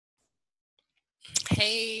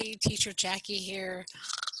Hey, teacher Jackie here.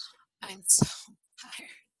 I'm so tired.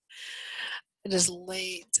 It is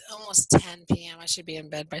late, almost 10 p.m. I should be in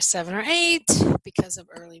bed by 7 or 8 because of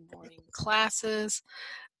early morning classes.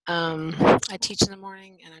 I teach in the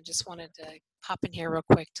morning, and I just wanted to pop in here real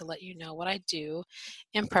quick to let you know what I do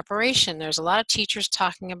in preparation. There's a lot of teachers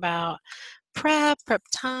talking about prep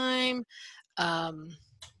time, um,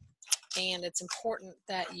 and it's important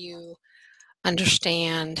that you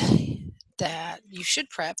understand that you should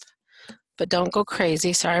prep, but don't go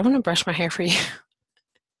crazy. Sorry, I'm going to brush my hair for you.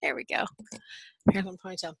 There we go. Here's my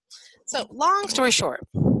ponytail. So, long story short,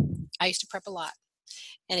 I used to prep a lot.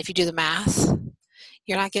 And if you do the math,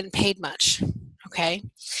 you're not getting paid much. Okay.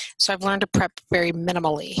 So, I've learned to prep very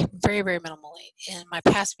minimally, very, very minimally. In my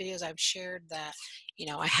past videos, I've shared that,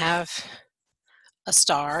 I have a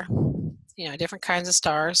star, different kinds of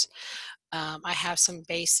stars. I have some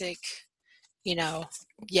basic,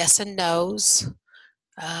 yes and no's,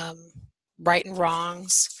 right and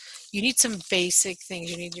wrongs. You need some basic things.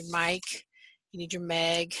 You need your mic, you need your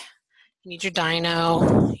meg, you need your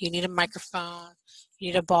dyno, you need a microphone, you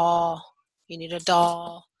need a ball, you need a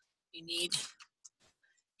doll, you need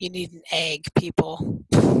an egg, people.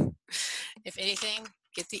 If anything,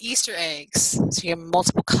 get the Easter eggs. So you have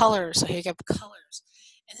multiple colors. So here you have colors.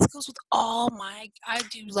 And this goes with I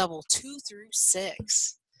do level 2 through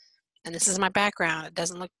 6. And this is my background. It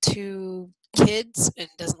doesn't look too kids. It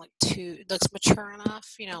looks mature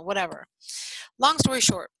enough, whatever. Long story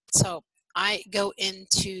short, so I go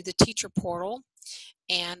into the teacher portal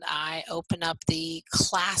and I open up the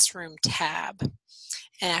classroom tab.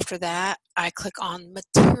 And after that, I click on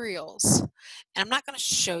materials. And I'm not going to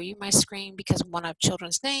show you my screen because one, I have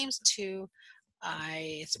children's names, two,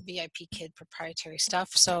 it's VIP kid proprietary stuff.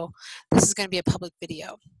 So this is going to be a public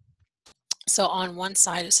video. So on one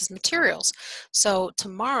side it says materials. So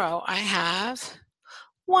tomorrow I have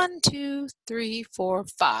 1, 2, 3, 4,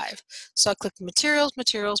 5. So I click materials. When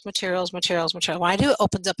I do, it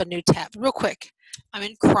opens up a new tab. Real quick, I'm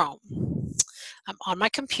in Chrome. I'm on my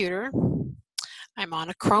computer. I'm on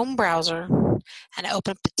a Chrome browser, and I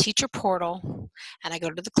open up the teacher portal, and I go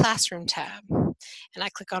to the classroom tab, and I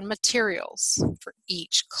click on materials for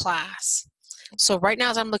each class. So right now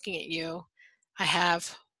as I'm looking at you, I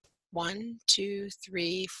have 1, 2,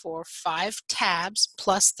 3, 4, 5 tabs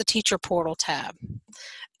plus the teacher portal tab.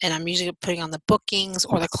 And I'm usually putting on the bookings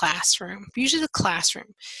or the classroom, usually the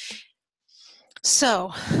classroom.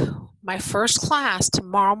 So my first class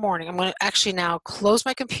tomorrow morning, I'm going to actually now close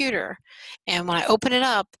my computer, and when I open it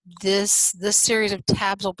up, this series of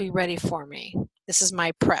tabs will be ready for me. This is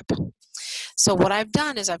my prep. So what I've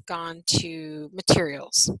done is I've gone to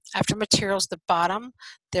materials. After materials, the bottom,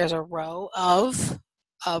 there's a row of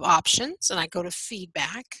options, and I go to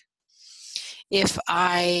feedback. If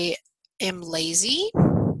I am lazy,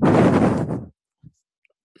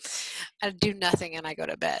 I do nothing and I go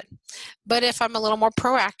to bed. But if I'm a little more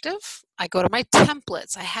proactive, I go to my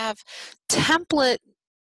templates. I have template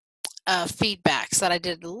feedbacks that I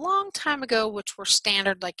did a long time ago, which were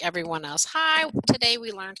standard like everyone else. Hi, today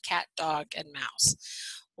we learned cat, dog, and mouse.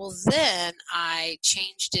 Well, then I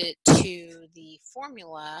changed it to the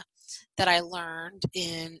formula that I learned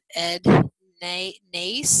in Ed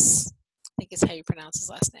Nace, I think is how you pronounce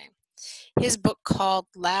his last name. His book called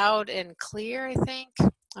Loud and Clear, I think.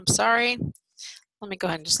 I'm sorry. Let me go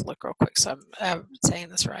ahead and just look real quick so I'm saying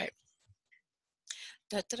this right.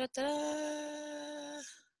 Da, da, da, da.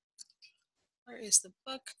 Where is the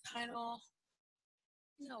book title?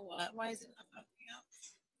 You know what? Why is it not popping up?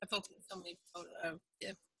 I've opened so many photos.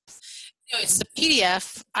 Yeah. Anyway, it's the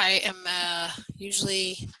PDF. I am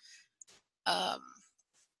usually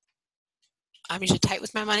I'm usually tight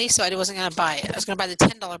with my money, so I wasn't going to buy it. I was going to buy the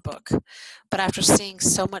 $10 book. But after seeing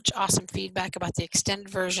so much awesome feedback about the extended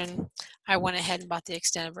version, I went ahead and bought the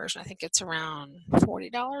extended version. I think it's around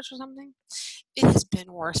 $40 or something. It has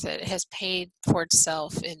been worth it. It has paid for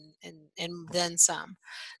itself and then some.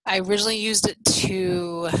 I originally used it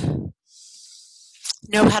to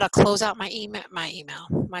know how to close out my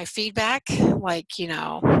feedback, like,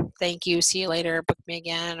 thank you, see you later, book me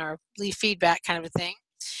again, or leave feedback kind of a thing.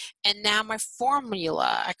 And now my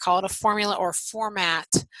formula, I call it a formula or format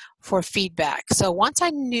for feedback. So once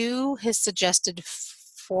I knew his suggested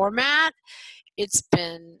format, it's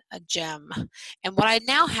been a gem. And what I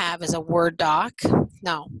now have is a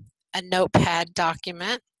notepad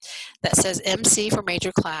document that says MC for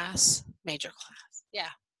major class. Yeah,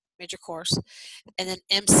 major course. And then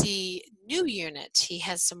MC new unit. He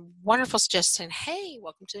has some wonderful suggestions. Hey,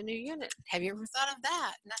 welcome to the new unit. Have you ever thought of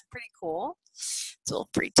that? Isn't that pretty cool? It's a little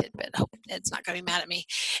free tidbit. I hope Ed's not going to be mad at me.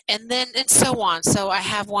 And so on. So I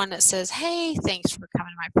have one that says, hey, thanks for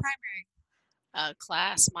coming to my primary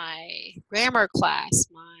class, my grammar class,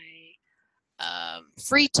 my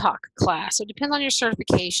free talk class. So it depends on your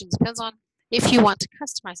certifications, depends on if you want to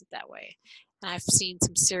customize it that way. And I've seen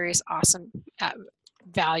some serious awesome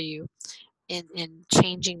value in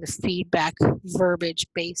changing the feedback verbiage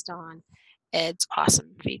based on Ed's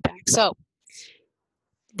awesome feedback. So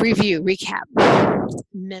recap,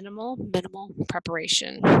 minimal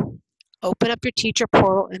preparation. Open up your teacher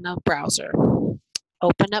portal in a browser.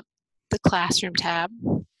 Open up the classroom tab.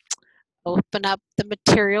 Open up the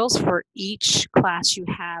materials for each class you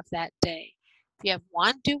have that day. If you have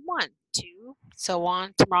one, do 1, 2, so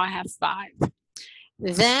on. Tomorrow I have 5.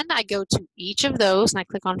 Then I go to each of those and I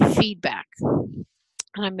click on feedback. And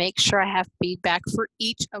I make sure I have feedback for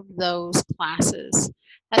each of those classes.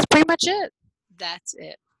 That's pretty much it. That's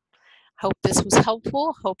it. Hope this was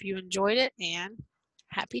helpful. Hope you enjoyed it, and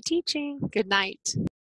happy teaching. Good night.